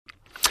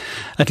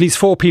At least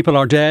 4 people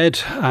are dead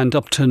and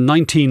up to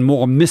 19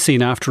 more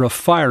missing after a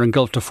fire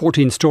engulfed a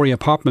 14-storey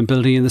apartment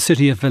building in the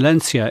city of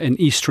Valencia in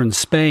eastern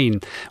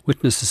Spain.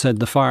 Witnesses said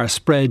the fire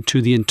spread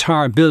to the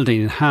entire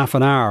building in half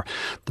an hour.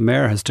 The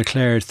mayor has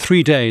declared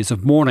 3 days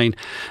of mourning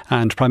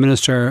and Prime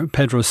Minister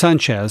Pedro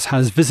Sanchez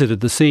has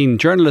visited the scene.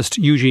 Journalist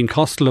Eugene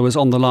Costello is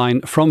on the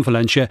line from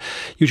Valencia.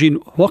 Eugene,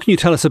 what can you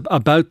tell us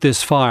about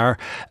this fire,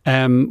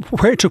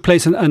 where it took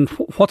place and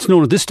what's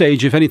known at this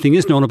stage, if anything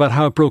is known, about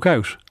how it broke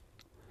out?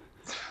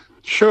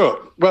 Sure.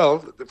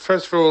 Well,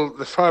 first of all,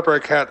 the fire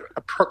broke out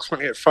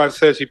approximately at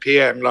 5:30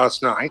 p.m.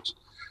 last night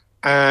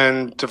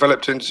and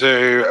developed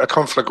into a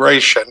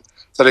conflagration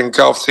that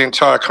engulfed the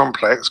entire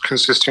complex,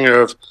 consisting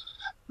of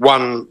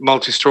one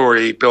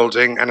multi-storey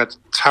building and a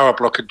tower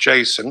block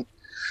adjacent.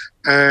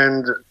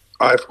 And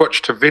I've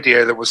watched a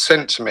video that was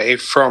sent to me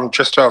from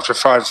just after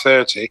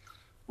 5:30,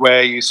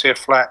 where you see a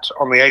flat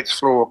on the 8th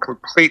floor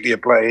completely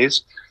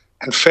ablaze.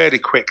 And fairly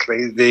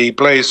quickly, the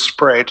blaze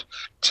spread,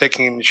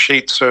 taking in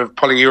sheets of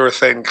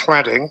polyurethane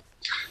cladding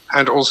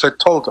and also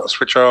toldos,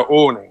 which are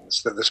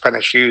awnings that the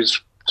Spanish use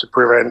to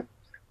prevent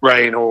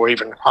rain or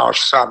even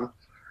harsh sun.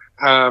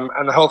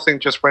 And the whole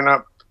thing just went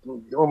up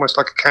almost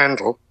like a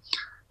candle.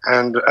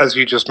 And as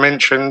you just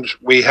mentioned,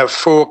 we have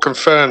 4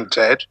 confirmed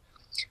dead.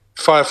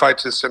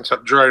 Firefighters sent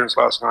up drones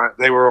last night.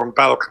 They were on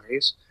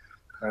balconies.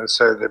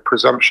 So the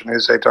presumption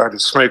is they died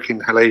of smoke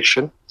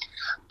inhalation.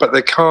 But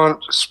they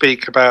can't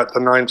speak about the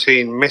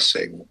 19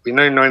 missing. We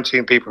know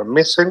 19 people are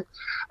missing.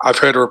 I've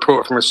heard a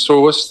report from a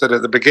source that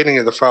at the beginning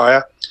of the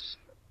fire,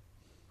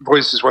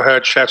 voices were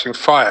heard shouting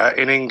fire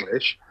in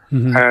English.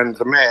 Mm-hmm. And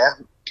the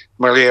mayor,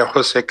 Maria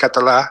Jose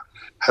Catalá,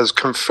 has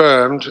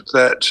confirmed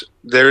that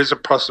there is a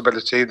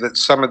possibility that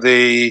some of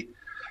the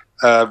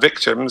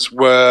victims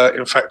were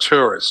in fact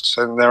tourists.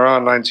 And there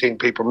are 19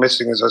 people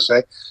missing, as I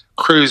say.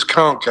 Crews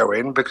can't go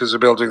in because the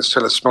building is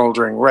still a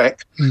smouldering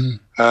wreck. Mm.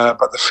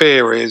 But the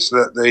fear is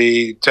that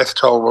the death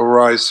toll will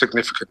rise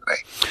significantly.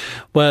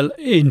 Well,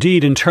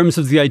 indeed, in terms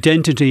of the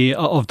identity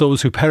of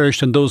those who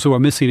perished and those who are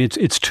missing,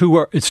 it's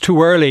too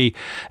early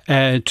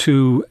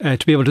to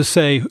be able to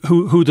say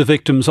who the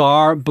victims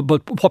are.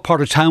 But what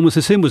part of town was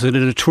this in? Was it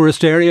in a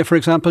tourist area, for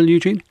example,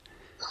 Eugene?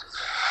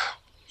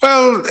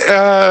 Well,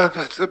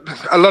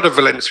 a lot of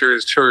Valencia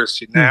is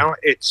touristy now.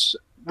 It's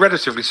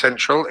relatively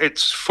central.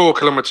 It's 4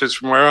 kilometres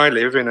from where I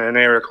live in an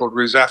area called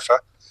Ruzafa,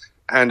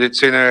 and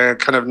it's in a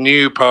kind of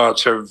new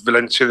part of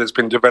Valencia that's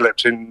been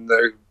developed in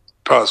the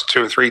past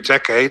 2 or 3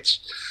 decades.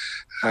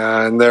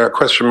 And there are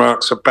question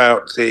marks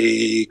about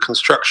the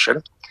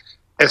construction.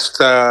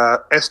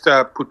 Esther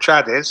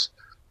Puchades,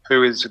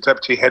 who is the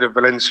deputy head of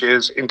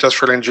Valencia's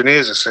Industrial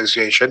Engineers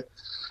Association,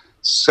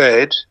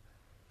 said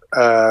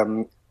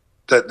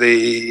that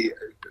the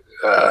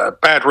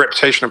bad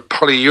reputation of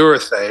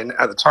polyurethane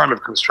at the time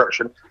of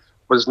construction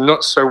was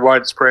not so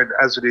widespread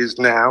as it is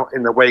now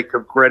in the wake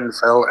of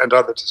Grenfell and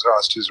other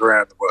disasters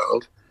around the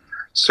world.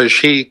 So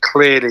she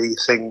clearly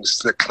thinks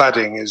that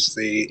cladding is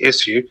the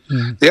issue.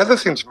 Mm. The other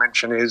thing to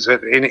mention is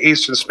that in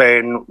eastern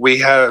Spain, we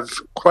have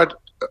quite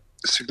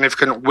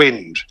significant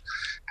wind,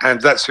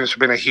 and that seems to have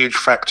been a huge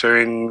factor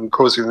in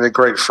causing the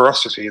great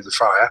ferocity of the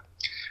fire.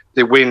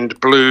 The wind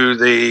blew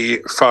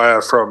the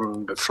fire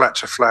from flat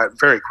to flat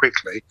very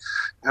quickly.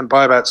 And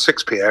by about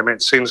 6 p.m.,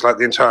 it seems like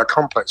the entire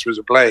complex was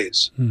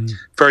ablaze. Mm.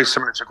 Very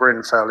similar to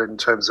Grenfell in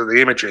terms of the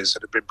images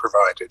that have been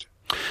provided.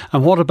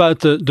 And what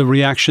about the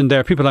reaction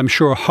there? People, I'm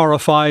sure,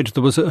 horrified.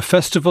 There was a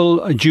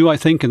festival due, I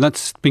think, and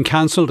that's been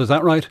cancelled. Is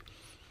that right?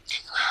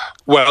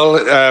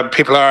 Well,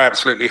 people are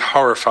absolutely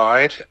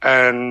horrified.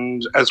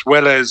 And as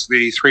well as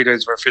the 3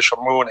 days of official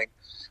mourning,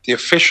 the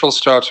official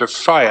start of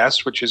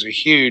Fallas, which is a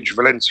huge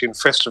Valencian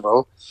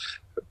festival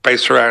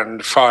based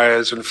around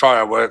fires and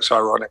fireworks,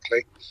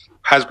 ironically,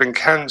 has been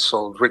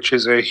cancelled, which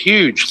is a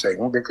huge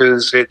thing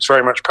because it's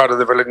very much part of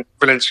the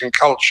Valencian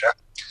culture.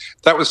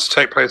 That was to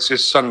take place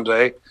this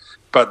Sunday,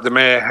 but the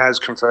mayor has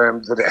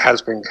confirmed that it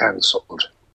has been cancelled.